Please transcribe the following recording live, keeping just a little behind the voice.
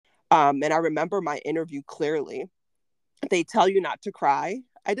And I remember my interview clearly. They tell you not to cry.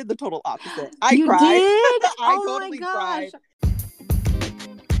 I did the total opposite. I You cried. did? I Oh my totally gosh. cried.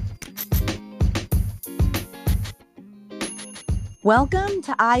 Welcome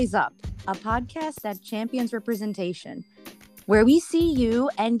to Eyes Up, a podcast that champions representation, where we see you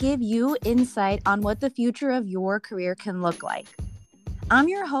and give you insight on what the future of your career can look like. I'm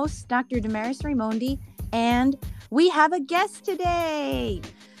your host, Dr. Damaris Raimondi, and we have a guest today.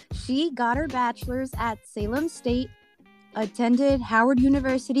 She got her bachelor's at Salem State, attended Howard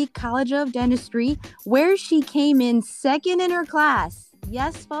University College of Dentistry, where she came in second in her class.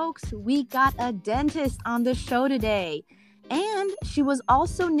 Yes, folks, we got a dentist on the show today. And she was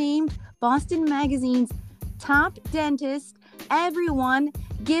also named Boston Magazine's top dentist. Everyone,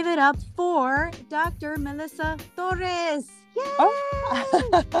 give it up for Dr. Melissa Torres. Yay!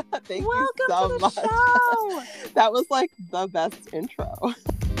 Oh. Thank Welcome you so to the much. show. That was like the best intro.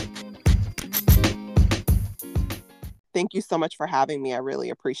 Thank you so much for having me. I really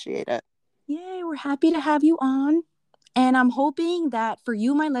appreciate it. Yay, we're happy to have you on. And I'm hoping that for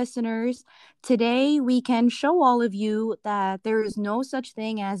you, my listeners, today we can show all of you that there is no such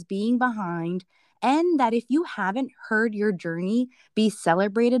thing as being behind, and that if you haven't heard your journey be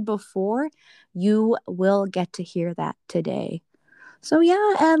celebrated before, you will get to hear that today. So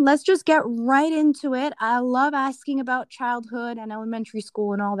yeah, and let's just get right into it. I love asking about childhood and elementary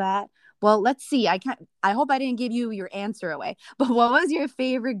school and all that. Well, let's see. I hope I didn't give you your answer away. But what was your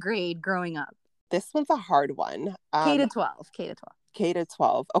favorite grade growing up? This one's a hard one. K to 12. K to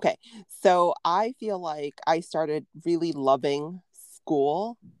 12. Okay. So I feel like I started really loving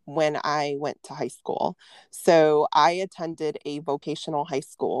school when I went to high school. So I attended a vocational high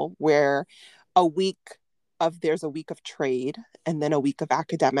school where there's a week of trade and then a week of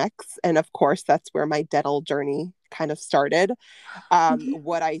academics. And of course, that's where my dental journey kind of started.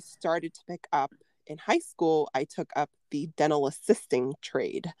 What I started to pick up in high school, I took up the dental assisting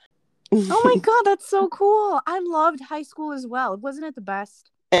trade. Oh my God, that's so cool. I loved high school as well. Wasn't it the best?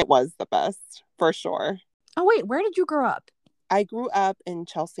 It was the best, for sure. Oh, wait, where did you grow up? I grew up in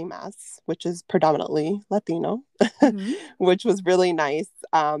Chelsea, Mass, which is predominantly Latino, Mhm. which was really nice.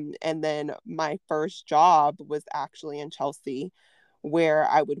 And then my first job was actually in Chelsea, where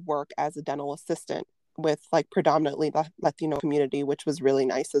I would work as a dental assistant with like predominantly the Latino community, which was really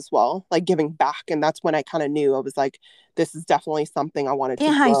nice as well, like giving back. And that's when I kind of knew I was like, this is definitely something I wanted to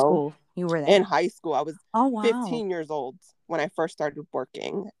In high grow. school, you were there. In high school, I was Oh, wow. 15 years old when I first started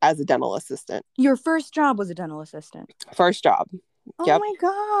working as a dental assistant. Your first job was a dental assistant. First job. Oh Yep. my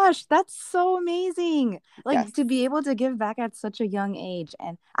gosh, that's so amazing. Like Yes. to be able to give back at such a young age.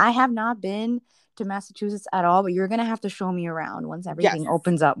 And I have not been to Massachusetts at all, but you're going to have to show me around once everything Yes.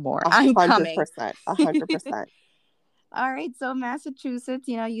 opens up more. I'm coming. 100%. 100%. All right, so Massachusetts,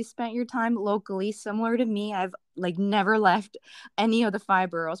 you spent your time locally, similar to me. I've like never left any of the 5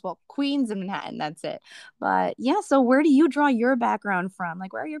 boroughs. Well, Queens and Manhattan, that's it. But yeah, so where do you draw your background from?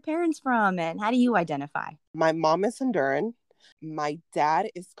 Like, where are your parents from, and how do you identify? My mom is Honduran. My dad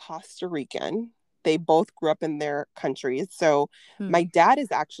is Costa Rican. They both grew up in their countries. So my dad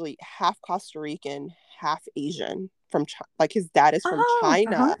is actually half Costa Rican, half Asian like his dad is from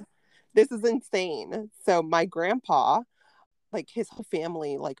China. This is insane. So my grandpa, like his whole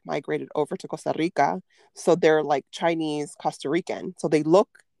family, like migrated over to Costa Rica. So they're like Chinese, Costa Rican. So they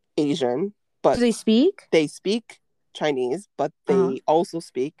look Asian, but Do they speak? They speak Chinese, but they also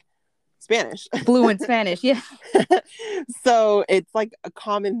speak Spanish. Fluent Spanish, yeah. So it's like a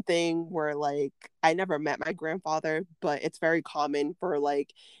common thing where like I never met my grandfather, but it's very common for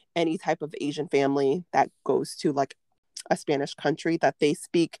like any type of Asian family that goes to like a Spanish country that they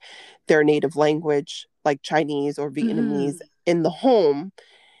speak their native language, like Chinese or Vietnamese, in the home.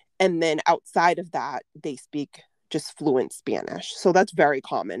 And then outside of that, they speak just fluent Spanish. So that's very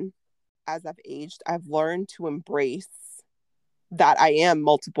common. As I've aged, I've learned to embrace that I am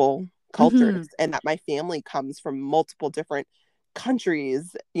multiple cultures and that my family comes from multiple different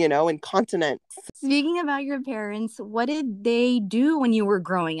countries, and continents. Speaking about your parents, what did they do when you were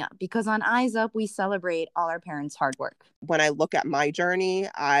growing up? Because on Eyes Up, we celebrate all our parents' hard work. When I look at my journey,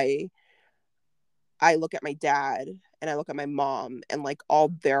 I look at my dad and I look at my mom and like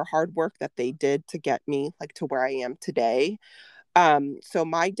all their hard work that they did to get me like to where I am today. So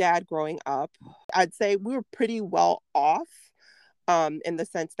my dad growing up, I'd say we were pretty well off, in the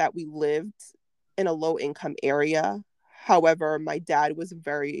sense that we lived in a low income area. However, my dad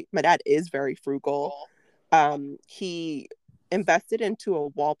is very frugal. He invested into a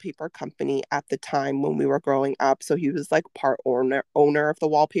wallpaper company at the time when we were growing up. So he was like part owner of the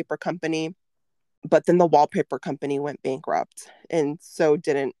wallpaper company. But then the wallpaper company went bankrupt, and so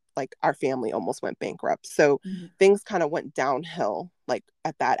didn't like our family almost went bankrupt. So things kind of went downhill like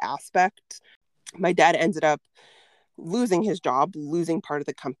at that aspect. My dad ended up losing his job, losing part of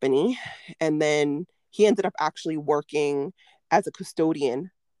the company. And then he ended up actually working as a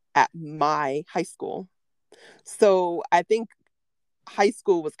custodian at my high school. So I think high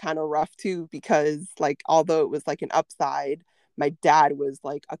school was kind of rough too, because like, although it was like an upside, my dad was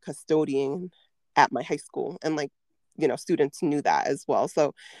like a custodian at my high school. And like, you know, students knew that as well.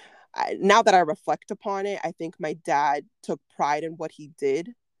 So now that I reflect upon it, I think my dad took pride in what he did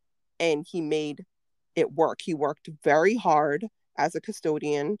and he made it work. He worked very hard as a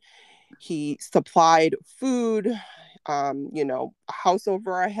custodian. He supplied food, you know, a house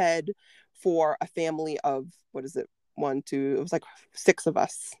over our head for a family of, what is it? One, two, it was like 6 of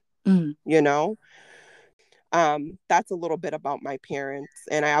us, you know? That's a little bit about my parents.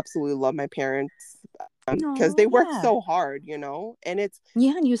 And I absolutely love my parents because they work so hard, you know? And it's,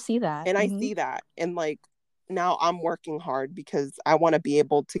 and you see that. and I see that. And like, now I'm working hard because I want to be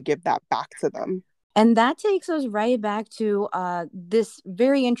able to give that back to them. And that takes us right back to this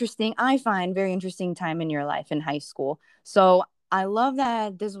I find very interesting time in your life in high school. So I love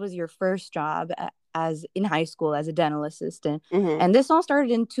that this was your first job as in high school as a dental assistant. And this all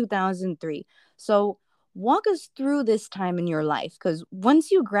started in 2003. So walk us through this time in your life, because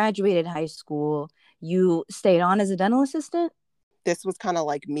once you graduated high school, you stayed on as a dental assistant. This was kind of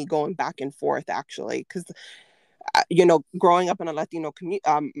like me going back and forth, actually, because you know, growing up in a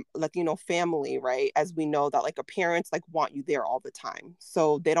Latino family, right? As we know that like our parents like want you there all the time.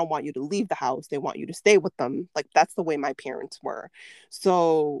 So they don't want you to leave the house. They want you to stay with them. Like that's the way my parents were.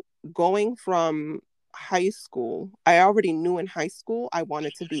 So going from high school, I already knew in high school I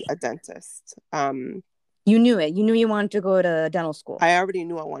wanted to be a dentist. You knew it. You knew you wanted to go to dental school. I already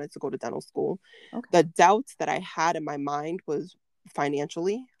knew I wanted to go to dental school. Okay. The doubts that I had in my mind was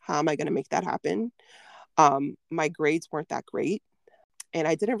financially, how am I going to make that happen? My grades weren't that great, and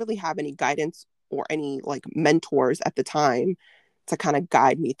I didn't really have any guidance or any like mentors at the time to kind of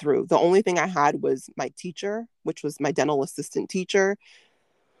guide me through. The only thing I had was my teacher, which was my dental assistant teacher,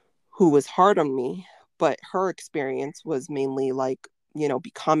 who was hard on me, but her experience was mainly like, you know,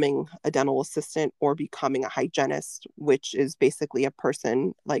 becoming a dental assistant or becoming a hygienist, which is basically a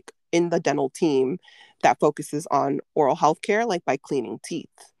person like in the dental team that focuses on oral health care, like by cleaning teeth.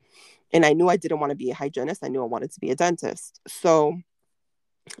 And I knew I didn't want to be a hygienist. I knew I wanted to be a dentist. So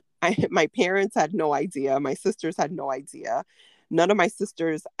my parents had no idea. My sisters had no idea. None of my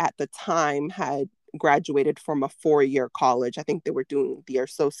sisters at the time had graduated from a 4-year college. I think they were doing the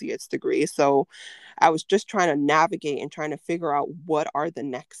associate's degree. So I was just trying to navigate and trying to figure out what are the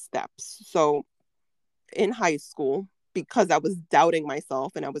next steps. So in high school, because I was doubting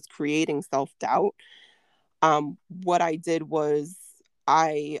myself and I was creating self-doubt, what I did was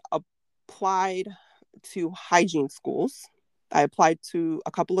I applied to hygiene schools. I applied to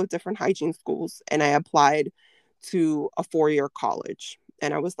a couple of different hygiene schools, and I applied to a 4-year college.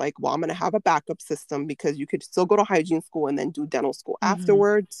 And I was like, well, I'm going to have a backup system because you could still go to hygiene school and then do dental school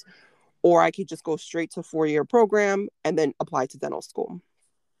afterwards. Or I could just go straight to a 4-year program and then apply to dental school.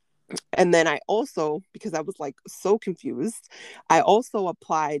 And then I also, because I was like so confused, I also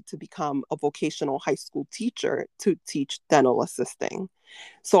applied to become a vocational high school teacher to teach dental assisting.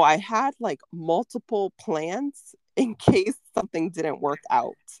 So I had like multiple plans in case something didn't work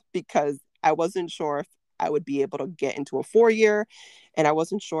out, because I wasn't sure if I would be able to get into a 4-year, and I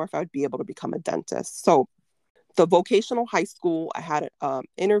wasn't sure if I would be able to become a dentist. So the vocational high school, I had an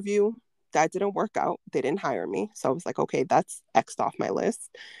interview. That didn't work out. They didn't hire me. So I was like, okay, that's X'd off my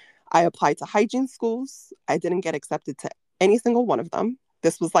list. I applied to hygiene schools. I didn't get accepted to any single one of them.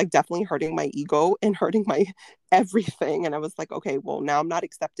 This was like definitely hurting my ego and hurting my everything. And I was like, okay, well, now I'm not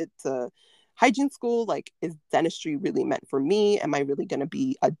accepted to hygiene school. Like, is dentistry really meant for me? Am I really going to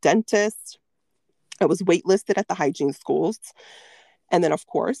be a dentist? I was waitlisted at the hygiene schools. And then, of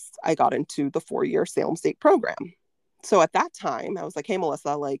course, I got into the 4-year Salem State program. So at that time, I was like, hey,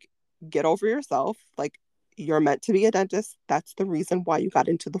 Melissa, like, get over yourself. Like, you're meant to be a dentist. That's the reason why you got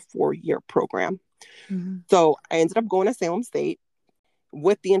into the 4-year program. So I ended up going to Salem State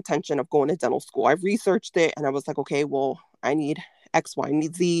with the intention of going to dental school. I researched it and I was like, okay, well, I need X, Y,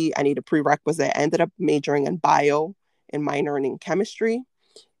 and Z. I need a prerequisite. I ended up majoring in bio and minoring in chemistry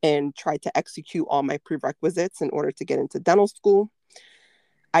and tried to execute all my prerequisites in order to get into dental school.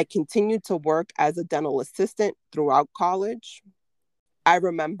 I continued to work as a dental assistant throughout college. I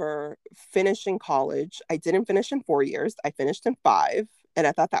remember finishing college. I didn't finish in 4 years. I finished in 5. And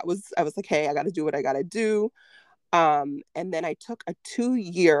I thought I was like, hey, I got to do what I got to do. And then I took a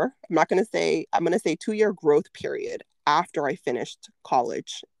 2-year, I'm going to say 2-year growth period after I finished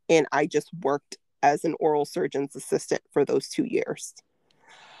college and I just worked as an oral surgeon's assistant for those 2 years.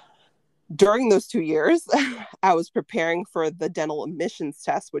 During those 2 years, I was preparing for the dental admissions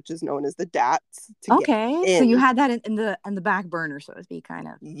test, which is known as the DATS, to get So you in. had that in the back burner, so to speak, kind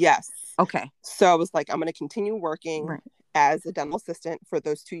of. Yes. Okay. So I was like, I'm going to continue working Right. as a dental assistant for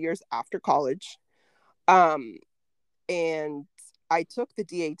those 2 years after college. And I took the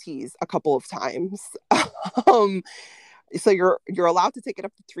DATs a couple of times. So you're allowed to take it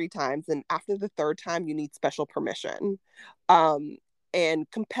up to 3 times, and after the third time, you need special permission.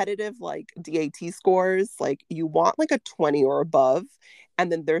 And competitive like DAT scores, like you want like a 20 or above, and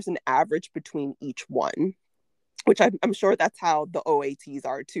then there's an average between each one, which I'm sure that's how the OATs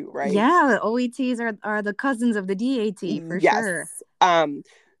are too, right? Yeah, the OATs are the cousins of the DAT for Yes. sure.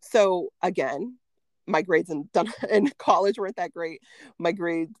 So again, my grades in college weren't that great. My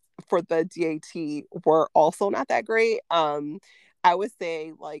grades for the DAT were also not that great. I would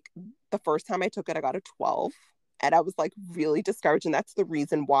say like the first time I took it, I got a 12, and I was like really discouraged. And that's the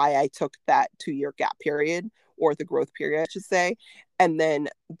reason why I took that 2-year gap period, or the growth period, I should say. And then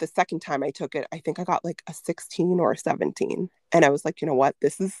the second time I took it, I think I got like a 16 or a 17. And I was like, you know what?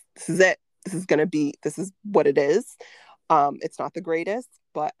 This is it. This is what it is. It's not the greatest,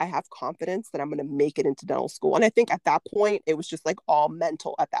 but I have confidence that I'm going to make it into dental school. And I think at that point, it was just like all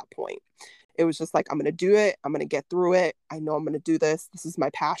mental at that point. It was just like, I'm going to do it. I'm going to get through it. I know I'm going to do this. This is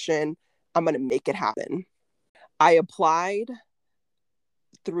my passion. I'm going to make it happen. I applied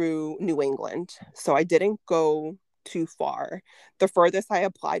through New England, so I didn't go too far. The furthest I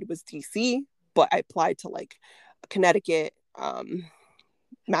applied was DC, but I applied to like Connecticut,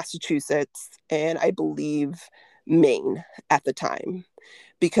 Massachusetts, and I believe Maine at the time,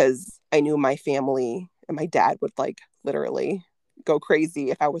 because I knew my family and my dad would like literally go crazy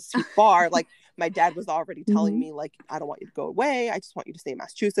if I was too far. Like my dad was already telling me like, I don't want you to go away. I just want you to stay in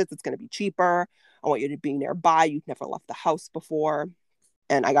Massachusetts. It's going to be cheaper. I want you to be nearby. You've never left the house before.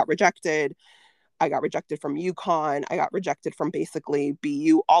 And I got rejected. I got rejected from UConn. I got rejected from basically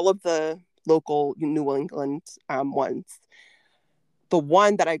BU, all of the local New England ones. The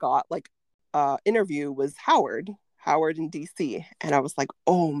one that I got like interview was Howard in DC. And I was like,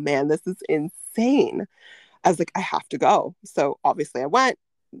 oh man, this is insane. I was like, I have to go. So obviously I went.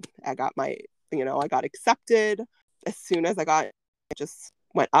 I got I got accepted. As soon as it just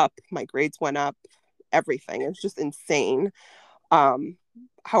went up. My grades went up. Everything. It was just insane.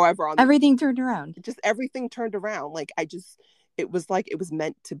 However, everything turned around. Just everything turned around. Like it was like it was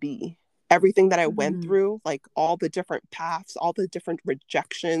meant to be. Everything that I went through, like all the different paths, all the different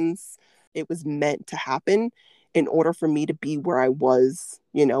rejections, it was meant to happen in order for me to be where I was,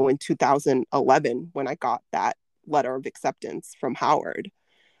 in 2011 when I got that letter of acceptance from Howard.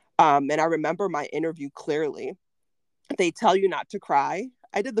 And I remember my interview clearly. They tell you not to cry.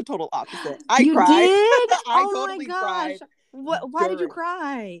 I did the total opposite. I you cried. Did? I totally cried. Why did you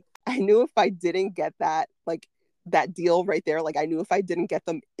cry? I knew if I didn't get that, like that deal right there, like I knew if I didn't get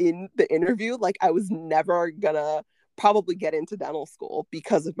them in the interview, like I was never gonna probably get into dental school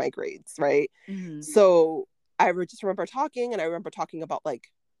because of my grades, right? Mm-hmm. So I just remember talking, and I remember talking about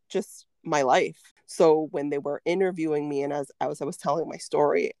like just my life. So when they were interviewing me, and as I was telling my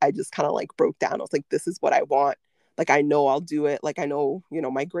story, I just kind of like broke down. I was like, this is what I want. Like, I know I'll do it. Like, I know,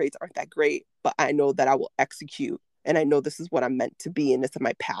 my grades aren't that great, but I know that I will execute. And I know this is what I'm meant to be. And this is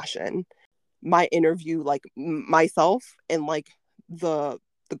my passion. My interview, like myself and like the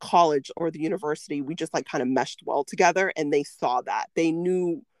college or the university, we just like kind of meshed well together. And they saw that. They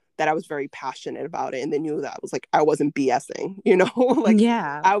knew that I was very passionate about it. And they knew that I wasn't BSing, like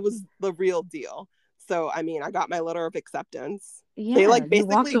yeah. I was the real deal. So, I mean, I got my letter of acceptance. Yeah, they like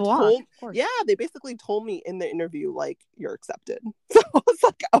basically they basically told me in the interview, like, you're accepted. So I was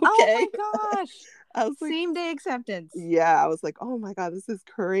like, okay. Oh my gosh. I was like, same day acceptance. Yeah, I was like, oh my God, this is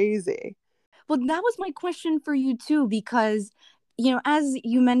crazy. Well, that was my question for you too, because, as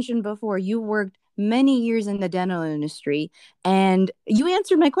you mentioned before, you worked many years in the dental industry, and you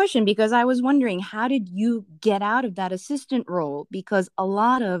answered my question because I was wondering, how did you get out of that assistant role? Because a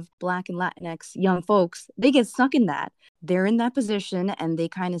lot of Black and Latinx young folks, they get stuck in that. They're in that position and they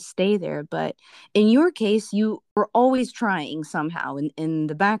kind of stay there. But in your case, you were always trying somehow. In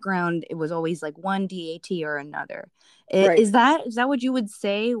the background, it was always like one DAT or another. Right. Is that what you would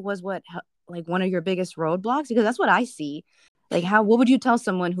say was what like one of your biggest roadblocks? Because that's what I see. Like, what would you tell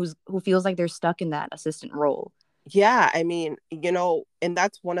someone who feels like they're stuck in that assistant role? Yeah, I mean, and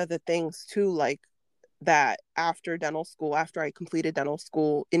that's one of the things too, like that after I completed dental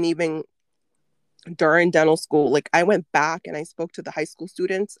school, and even during dental school, like I went back and I spoke to the high school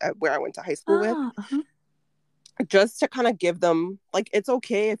students at where I went to high school with. just to kind of give them, like, it's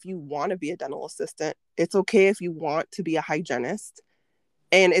okay if you want to be a dental assistant. It's okay if you want to be a hygienist.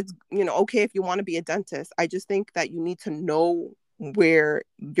 And it's, okay if you want to be a dentist. I just think that you need to know where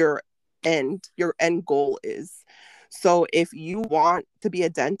your end goal is. So if you want to be a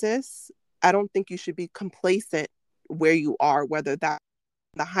dentist, I don't think you should be complacent where you are, whether that's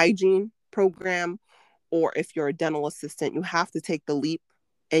the hygiene program or if you're a dental assistant. You have to take the leap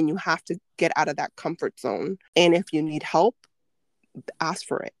and you have to get out of that comfort zone. And if you need help, ask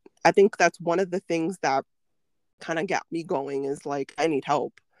for it. I think that's one of the things that kind of got me going is like, I need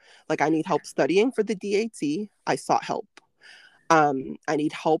help. Like, I need help studying for the DAT. I sought help. I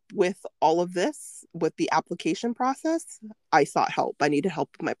need help with all of this, with the application process. I sought help. I needed help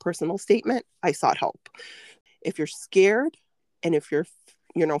with my personal statement. I sought help. If you're scared and if you're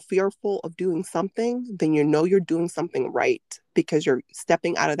fearful of doing something, then you're doing something right because you're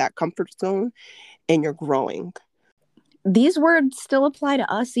stepping out of that comfort zone and you're growing. These words still apply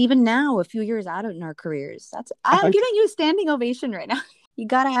to us even now, a few years out in our careers. I'm giving you a standing ovation right now. You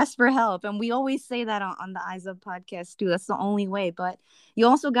got to ask for help. And we always say that on the Eyes Up podcast too. That's the only way, but you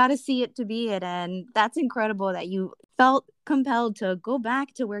also got to see it to be it. And that's incredible that you felt compelled to go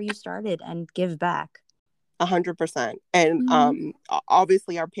back to where you started and give back. 100%. And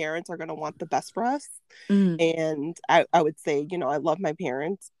obviously our parents are going to want the best for us. And I would say, I love my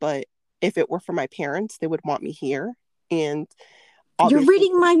parents, but if it were for my parents, they would want me here. And you're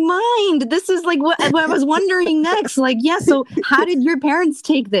reading my mind. This is like what I was wondering next. Like, yeah, so how did your parents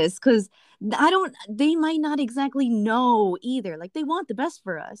take this? Because they might not exactly know either. Like, they want the best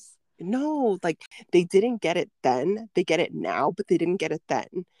for us. No, like, they didn't get it then. They get it now, but they didn't get it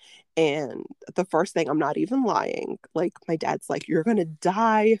then. And the first thing, I'm not even lying, like, my dad's like, you're gonna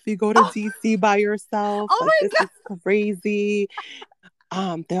die if you go to DC by yourself. Oh, like, my this God. is crazy.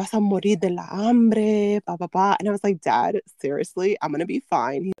 Te vas a morir de la hambre, blah, blah, blah. And I was like, Dad, seriously, I'm gonna be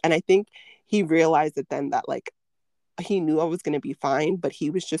fine. And I think he realized it then that, like, he knew I was going to be fine, but he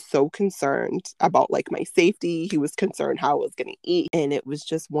was just so concerned about, like, my safety. He was concerned how I was going to eat. And it was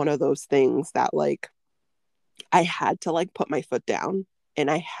just one of those things that, like, I had to, like, put my foot down and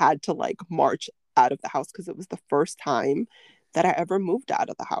I had to, like, march out of the house because it was the first time that I ever moved out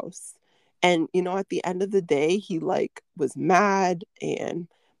of the house. And, at the end of the day, he, like, was mad. And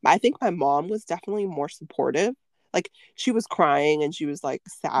I think my mom was definitely more supportive. Like, she was crying and she was, like,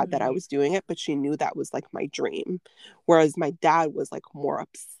 sad that I was doing it, but she knew that was, like, my dream. Whereas my dad was, like, more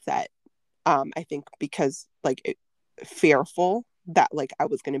upset, I think, because, like, fearful that, like, I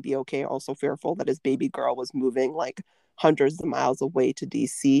was going to be okay. Also fearful that his baby girl was moving, like, hundreds of miles away to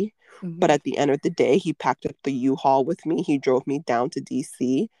DC. But at the end of the day, he packed up the U-Haul with me. He drove me down to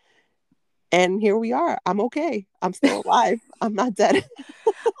DC. And here we are. I'm okay. I'm still alive. I'm not dead.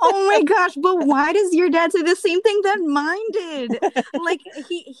 Oh my gosh, but why does your dad say the same thing that mine did? Like,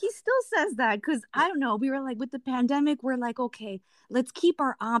 he still says that because, I don't know, we were like, with the pandemic, we're like, okay, let's keep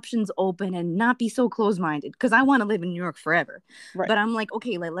our options open and not be so close-minded because I want to live in New York forever. Right. But I'm like,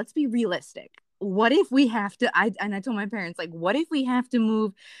 okay, let's be realistic. What if we have to, I told my parents, like, what if we have to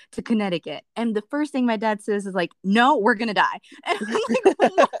move to Connecticut? And the first thing my dad says is like, no, we're going to die. And I'm like,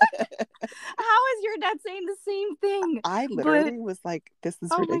 what? How is your dad saying the same thing? I literally was like, this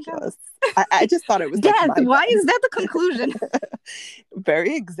is ridiculous. Oh, I just thought it was death. Like, why is that the conclusion?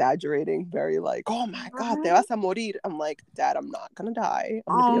 Very exaggerating, very like, oh my God, te vas a morir. I'm like, Dad, I'm not going to die.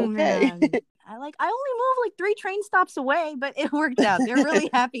 I'm going to be okay. Man. I only moved like 3 train stops away, but it worked out. They're really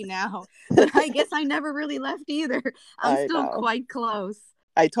happy now. But I guess I never really left either. I'm still quite close.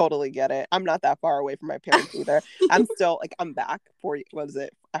 I totally get it. I'm not that far away from my parents either. I'm still like, I'm back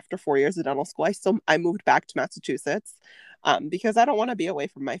after 4 years of dental school. I moved back to Massachusetts because I don't want to be away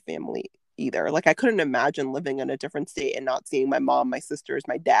from my family either. Like, I couldn't imagine living in a different state and not seeing my mom, my sisters,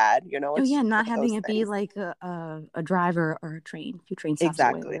 my dad, Oh yeah, not having it be like a driver or a few train stops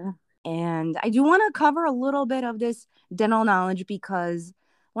exactly. away. And I do want to cover a little bit of this dental knowledge because,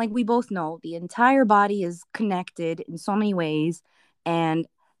 like we both know, the entire body is connected in so many ways. And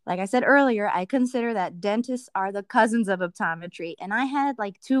like I said earlier, I consider that dentists are the cousins of optometry. And I had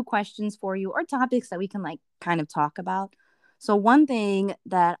like 2 questions for you, or topics that we can like kind of talk about. So one thing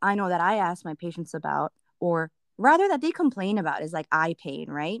that I know that I ask my patients about, or rather that they complain about, is like eye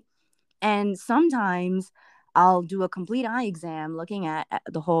pain, right? And sometimes I'll do a complete eye exam looking at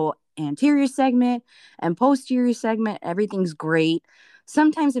the whole anterior segment and posterior segment. Everything's great.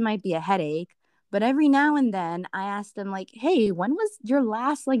 Sometimes it might be a headache, but every now and then I ask them, like, hey, when was your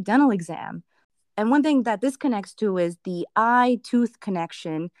last like dental exam? And one thing that this connects to is the eye tooth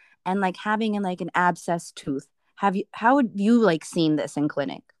connection and like having like an abscess tooth. How have you like seen this in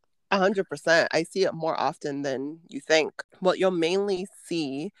clinic? 100%. I see it more often than you think. What you'll mainly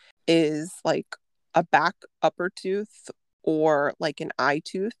see is like a back upper tooth or like an eye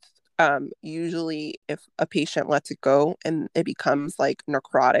tooth. Usually, if a patient lets it go and it becomes like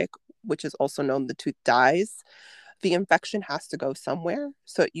necrotic, which is also known the tooth dies, the infection has to go somewhere.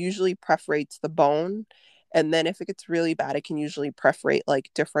 So it usually perforates the bone. And then if it gets really bad, it can usually perforate like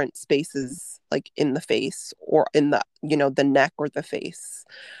different spaces like in the face or in the, the neck or the face.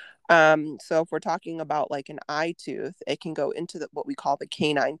 So if we're talking about like an eye tooth, it can go into what we call the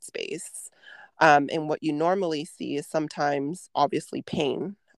canine space. And what you normally see is sometimes obviously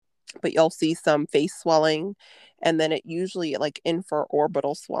pain, but you'll see some face swelling, and then it usually like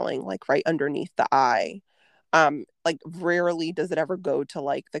infraorbital swelling, like right underneath the eye. Like rarely does it ever go to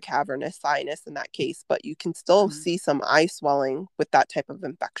like the cavernous sinus in that case, but you can still see some eye swelling with that type of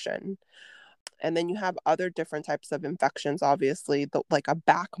infection. And then you have other different types of infections, obviously, like a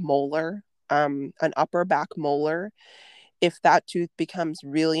back molar, an upper back molar. If that tooth becomes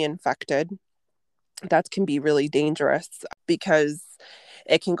really infected, that can be really dangerous because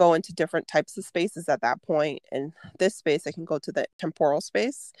it can go into different types of spaces at that point. In this space, it can go to the temporal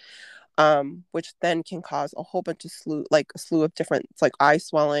space, which then can cause a whole bunch of a slew of different, like eye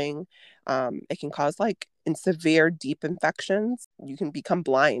swelling. It can cause like in severe deep infections, you can become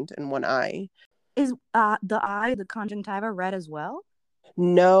blind in one eye. Is the conjunctiva red as well?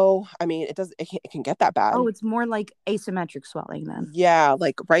 No, I mean, it can get that bad. Oh, it's more like asymmetric swelling then. Yeah,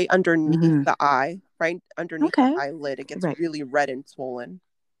 like right underneath the eye, right underneath the eyelid, it gets really red and swollen.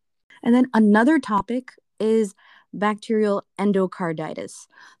 And then another topic is bacterial endocarditis.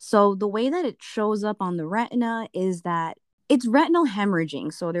 So the way that it shows up on the retina is that it's retinal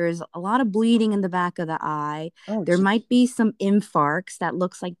hemorrhaging. So there's a lot of bleeding in the back of the eye. There might be some infarcts that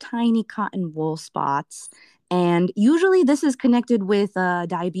looks like tiny cotton wool spots. And usually this is connected with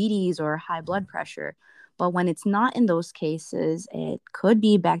diabetes or high blood pressure. But when it's not in those cases, it could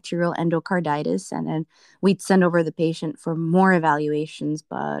be bacterial endocarditis. And then we'd send over the patient for more evaluations.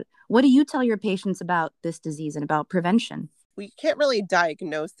 But what do you tell your patients about this disease and about prevention? We can't really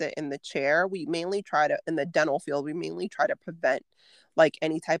diagnose it in the chair. In the dental field, we mainly try to prevent like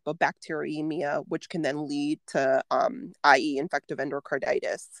any type of bacteremia, which can then lead to, i.e. infective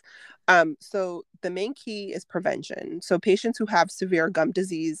endocarditis. So the main key is prevention. So patients who have severe gum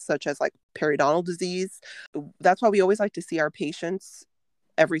disease, such as like periodontal disease, that's why we always like to see our patients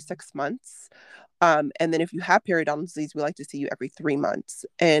every 6 months. And then if you have periodontal disease, we like to see you every 3 months.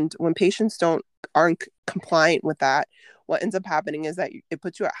 And when patients aren't compliant with that, what ends up happening is that it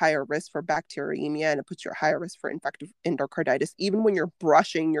puts you at higher risk for bacteremia, and it puts you at higher risk for infective endocarditis, even when you're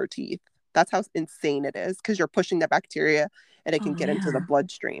brushing your teeth. That's how insane it is, because you're pushing the bacteria and it can get into the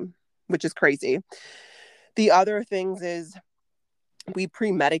bloodstream, which is crazy. The other things is we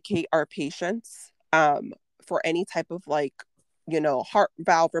pre-medicate our patients for any type of like, heart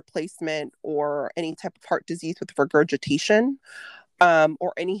valve replacement or any type of heart disease with regurgitation,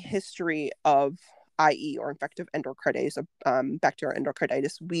 or any history of IE or infective endocarditis, bacterial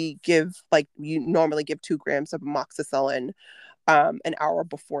endocarditis. We normally give 2 grams of amoxicillin an hour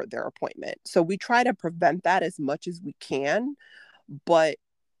before their appointment. So we try to prevent that as much as we can, but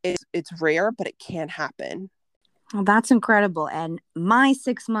it's rare, but it can happen. Well, that's incredible. And my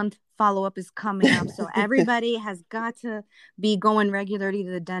 6-month follow-up is coming up. So everybody has got to be going regularly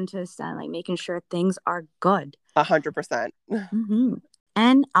to the dentist and like making sure things are good. 100%.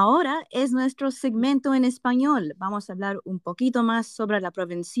 And ahora es nuestro segmento en español. Vamos a hablar un poquito más sobre la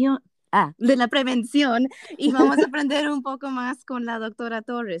prevención, de la prevención, y vamos a aprender un poco más con la doctora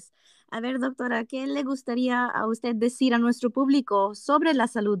Torres. A ver, doctora, ¿qué le gustaría a usted decir a nuestro público sobre la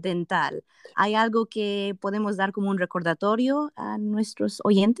salud dental? ¿Hay algo que podemos dar como un recordatorio a nuestros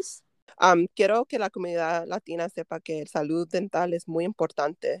oyentes? Quiero que la comunidad latina sepa que salud dental es muy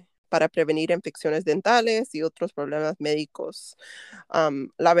importante para prevenir infecciones dentales y otros problemas médicos.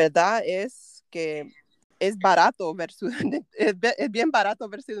 La verdad es que es barato es bien barato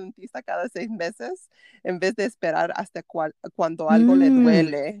ver su dentista cada 6 meses en vez de esperar hasta cuando algo le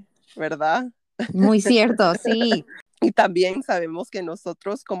duele, ¿verdad? Muy cierto, sí. Y también sabemos que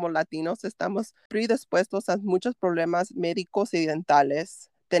nosotros como latinos estamos predispuestos a muchos problemas médicos y dentales.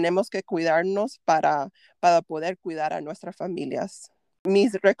 Tenemos que cuidarnos para poder cuidar a nuestras familias.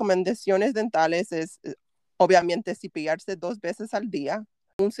 Mis recomendaciones dentales es, obviamente, cepillarse 2 veces al día.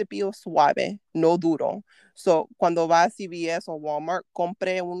 Un cepillo suave, no duro. So, cuando va a CVS o Walmart,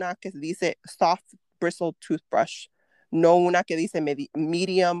 compre una que dice soft bristle toothbrush, no una que dice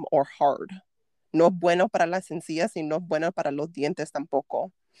medium or hard. No es bueno para las encías y no es bueno para los dientes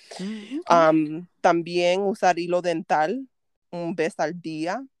tampoco. También usar hilo dental 1 vez al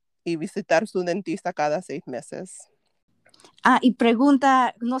día. y visitar su dentista cada 6 meses. Y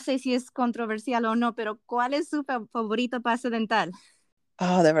pregunta, no sé si es controversial o no, pero ¿cuál es su favorito pasta dental?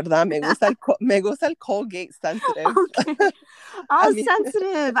 Oh, de verdad, me gusta el Colgate Sensitive. Okay. A Oh, mí,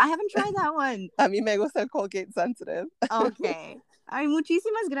 sensitive. I haven't tried that one. a mí me gusta el Colgate Sensitive. Okay. Ay,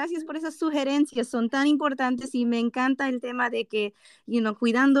 muchísimas gracias por esas sugerencias. Son tan importantes y me encanta el tema de que,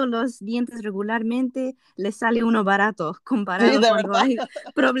 cuidando los dientes regularmente, le sale uno barato Sí, comparado de cuando verdad. hay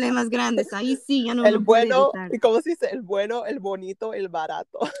problemas grandes. Ahí sí, ya no El uno puede bueno, evitar. ¿y cómo se dice? El bueno, el bonito, el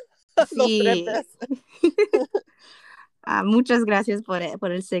barato. Los tres Sí. veces. Muchas gracias por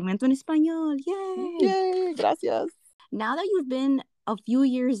el segmento en español. Yay. Yay, gracias. Now that you've been a few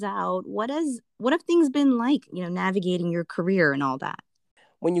years out, what have things been like, navigating your career and all that?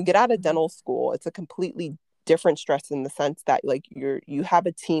 When you get out of dental school, it's a completely different stress in the sense that like you have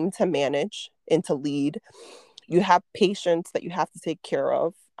a team to manage and to lead. You have patients that you have to take care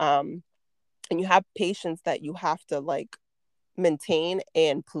of. And you have patients that you have to like maintain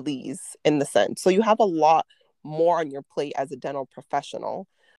and please in the sense. So you have a lot more on your plate as a dental professional.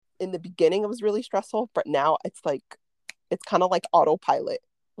 In the beginning, it was really stressful, but now it's kind of like autopilot.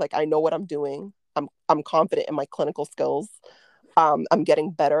 Like I know what I'm doing. I'm confident in my clinical skills. I'm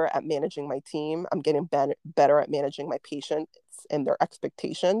getting better at managing my team. I'm getting better at managing my patients and their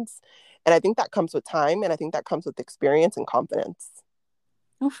expectations. And I think that comes with time, and I think that comes with experience and confidence.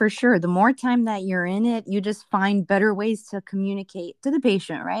 Oh, for sure. The more time that you're in it, you just find better ways to communicate to the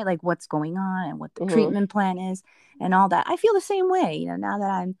patient, right? Like what's going on and what the treatment plan is and all that. I feel the same way. Now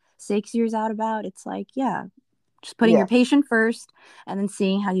that I'm 6 years out about, it's like, yeah, just putting your patient first and then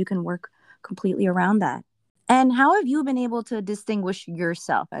seeing how you can work completely around that. And how have you been able to distinguish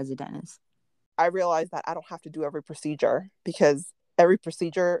yourself as a dentist? I realized that I don't have to do every procedure because every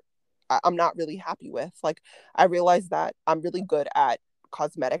procedure I'm not really happy with. Like I realized that I'm really good at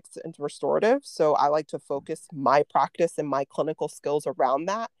cosmetics and restorative. So I like to focus my practice and my clinical skills around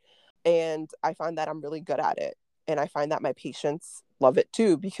that. And I find that I'm really good at it. And I find that my patients love it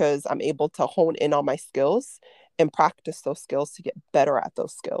too because I'm able to hone in on my skills and practice those skills to get better at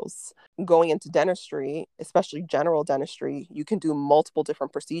those skills. Going into dentistry, especially general dentistry, you can do multiple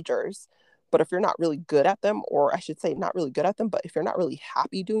different procedures. But if you're not really good at them, or I should say not really good at them, but if you're not really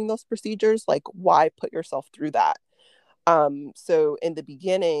happy doing those procedures, like why put yourself through that? So in the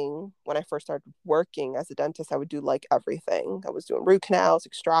beginning, when I first started working as a dentist, I would do like everything. I was doing root canals,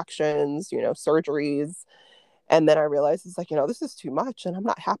 extractions, surgeries. And then I realized it's like, this is too much and I'm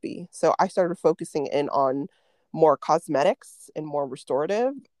not happy. So I started focusing in on more cosmetics and more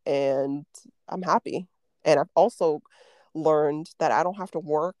restorative, and I'm happy. And I've also learned that I don't have to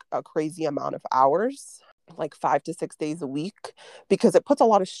work a crazy amount of hours, like 5 to 6 days a week, because it puts a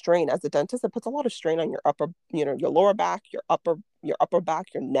lot of strain as a dentist. It puts a lot of strain on your upper, your lower back, your upper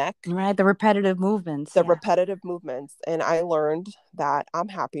back, your neck. Right, the repetitive movements. Repetitive movements. And I learned that I'm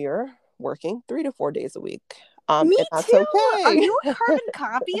happier working 3 to 4 days a week. Me and that's too. okay. Are you a carbon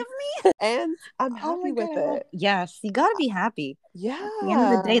copy of me? And I'm happy with it. Yes, you gotta be happy. Yeah. At the end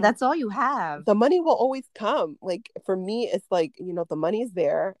of the day, that's all you have. The money will always come. Like for me, it's like, the money is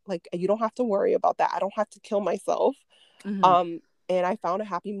there. Like you don't have to worry about that. I don't have to kill myself. Mm-hmm. And I found a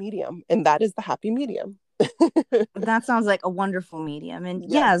happy medium, and that is the happy medium. That sounds like a wonderful medium. And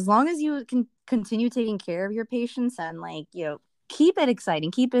yeah, as long as you can continue taking care of your patients and keep it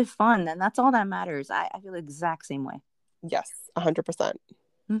exciting, keep it fun, then that's all that matters. I feel the exact same way. Yes, 100%.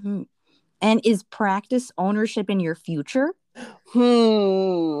 Mm-hmm. And is practice ownership in your future?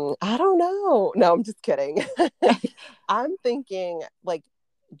 I don't know. No, I'm just kidding. I'm thinking like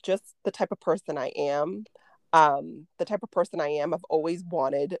just the type of person I am. I've always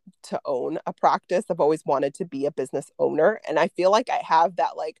wanted to own a practice. I've always wanted to be a business owner. And I feel like I have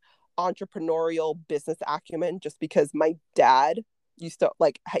that like entrepreneurial business acumen just because my dad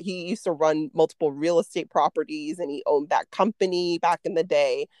he used to run multiple real estate properties and he owned that company back in the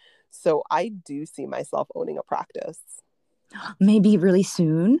day. So I do see myself owning a practice. Maybe really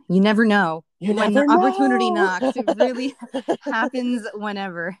soon. You never know. When the opportunity knocks, it really happens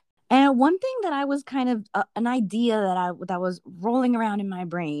whenever. And one thing that I was kind of an idea that was rolling around in my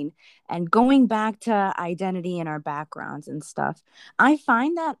brain and going back to identity and our backgrounds and stuff, I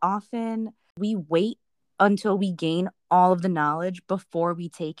find that often we wait until we gain all of the knowledge before we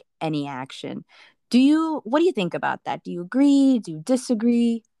take any action. What do you think about that? Do you agree? Do you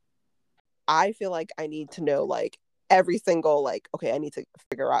disagree? I feel like I need to know like every single okay, I need to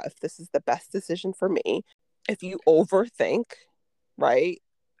figure out if this is the best decision for me. If you overthink, right,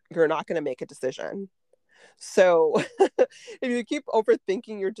 you're not going to make a decision. So if you keep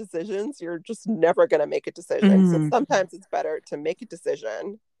overthinking your decisions, you're just never going to make a decision. So sometimes it's better to make a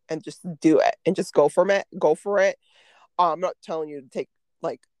decision and just do it and just go for it. I'm not telling you to take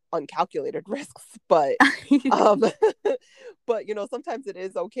like uncalculated risks, but um but sometimes it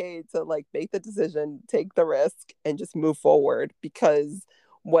is okay to like make the decision, take the risk, and just move forward, because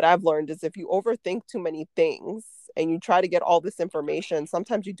what I've learned is if you overthink too many things and you try to get all this information,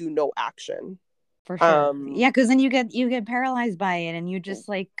 sometimes you do no action. For sure. Yeah, because then you get paralyzed by it, and you're just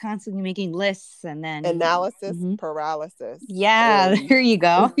like constantly making lists, and then Analysis paralysis. yeah, there you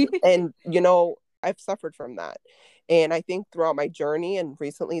go. And I've suffered from that. And I think throughout my journey and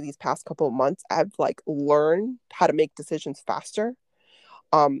recently these past couple of months, I've like learned how to make decisions faster,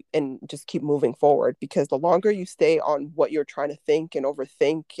 and just keep moving forward, because the longer you stay on what you're trying to think and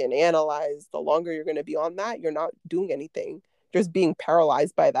overthink and analyze, the longer you're going to be on that. You're not doing anything, just being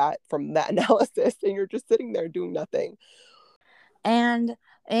paralyzed by that, from that analysis, and you're just sitting there doing nothing. And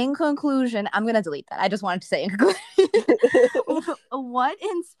in conclusion, I'm going to delete that. I just wanted to say in conclusion, what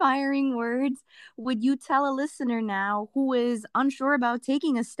inspiring words would you tell a listener now who is unsure about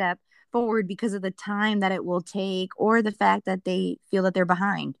taking a step forward because of the time that it will take, or the fact that they feel that they're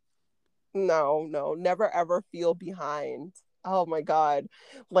behind? No, never ever feel behind. Oh my God.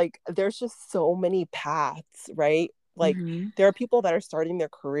 Like, there's just so many paths, right? Like, there are people that are starting their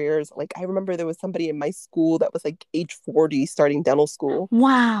careers. Like, I remember there was somebody in my school that was like age 40 starting dental school.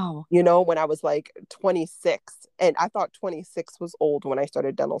 Wow. When I was like 26, and I thought 26 was old when I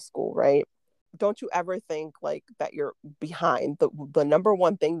started dental school, right? Don't you ever think like that you're behind. The number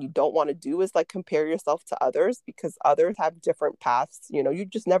one thing you don't want to do is like compare yourself to others, because others have different paths. You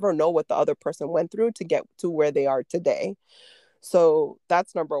just never know what the other person went through to get to where they are today. So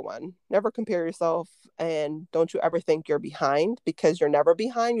that's number one. Never compare yourself, and don't you ever think you're behind, because you're never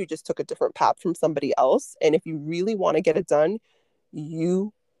behind. You just took a different path from somebody else. And if you really want to get it done,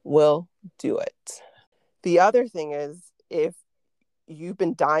 you will do it. The other thing is, if you've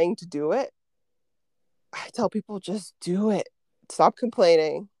been dying to do it, I tell people, just do it. Stop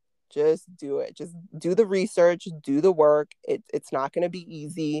complaining. Just do it. Just do the research, do the work. It's not going to be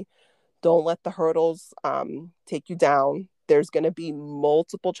easy. Don't let the hurdles take you down. There's going to be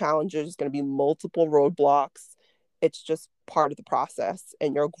multiple challenges. There's going to be multiple roadblocks. It's just part of the process,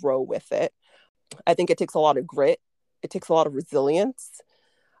 and you'll grow with it. I think it takes a lot of grit. It takes a lot of resilience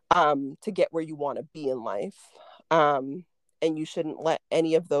to get where you want to be in life. And you shouldn't let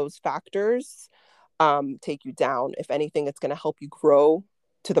any of those factors take you down. If anything, it's going to help you grow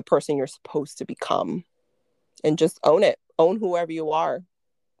to the person you're supposed to become. And just own it. Own whoever you are.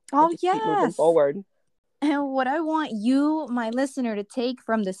 Oh, yes. Keep moving yes. forward. And what I want you, my listener, to take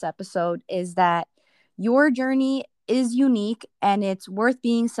from this episode is that your journey is unique and it's worth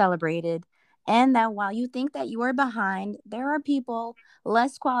being celebrated. And that while you think that you are behind, there are people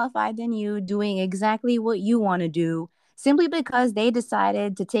less qualified than you doing exactly what you want to do, simply because they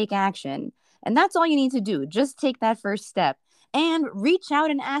decided to take action. And that's all you need to do. Just take that first step and reach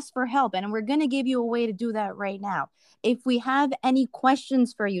out and ask for help. And we're going to give you a way to do that right now. If we have any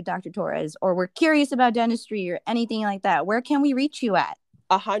questions for you, Dr. Torres, or we're curious about dentistry or anything like that, where can we reach you at?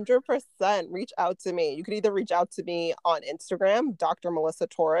 100% reach out to me. You could either reach out to me on Instagram, Dr. Melissa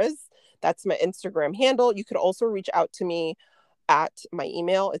Torres. That's my Instagram handle. You could also reach out to me at my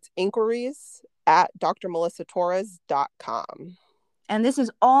email. It's inquiries@drmelissatorres.com. And this is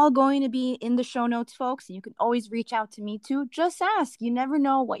all going to be in the show notes, folks. You can always reach out to me too. Just ask. You never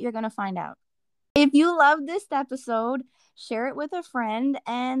know what you're going to find out. If you loved this episode, share it with a friend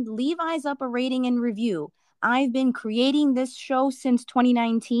and leave Eyes Up a rating and review. I've been creating this show since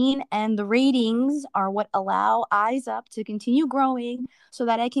 2019, and the ratings are what allow Eyes Up to continue growing so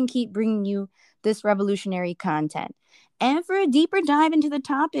that I can keep bringing you this revolutionary content. And for a deeper dive into the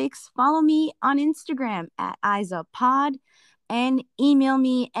topics, follow me on Instagram at Eyes Up Pod, and email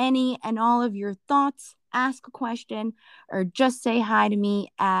me any and all of your thoughts, ask a question, or just say hi to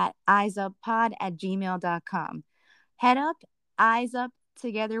me at eyesuppod@gmail.com. Head up, eyes up,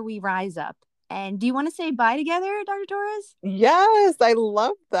 together we rise up. And do you want to say bye together, Dr. Torres? Yes, I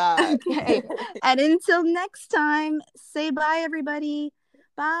love that. Okay. And until next time, say bye, everybody.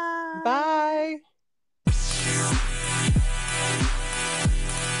 Bye. Bye.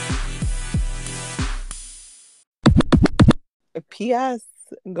 P.S.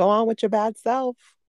 Go on with your bad self.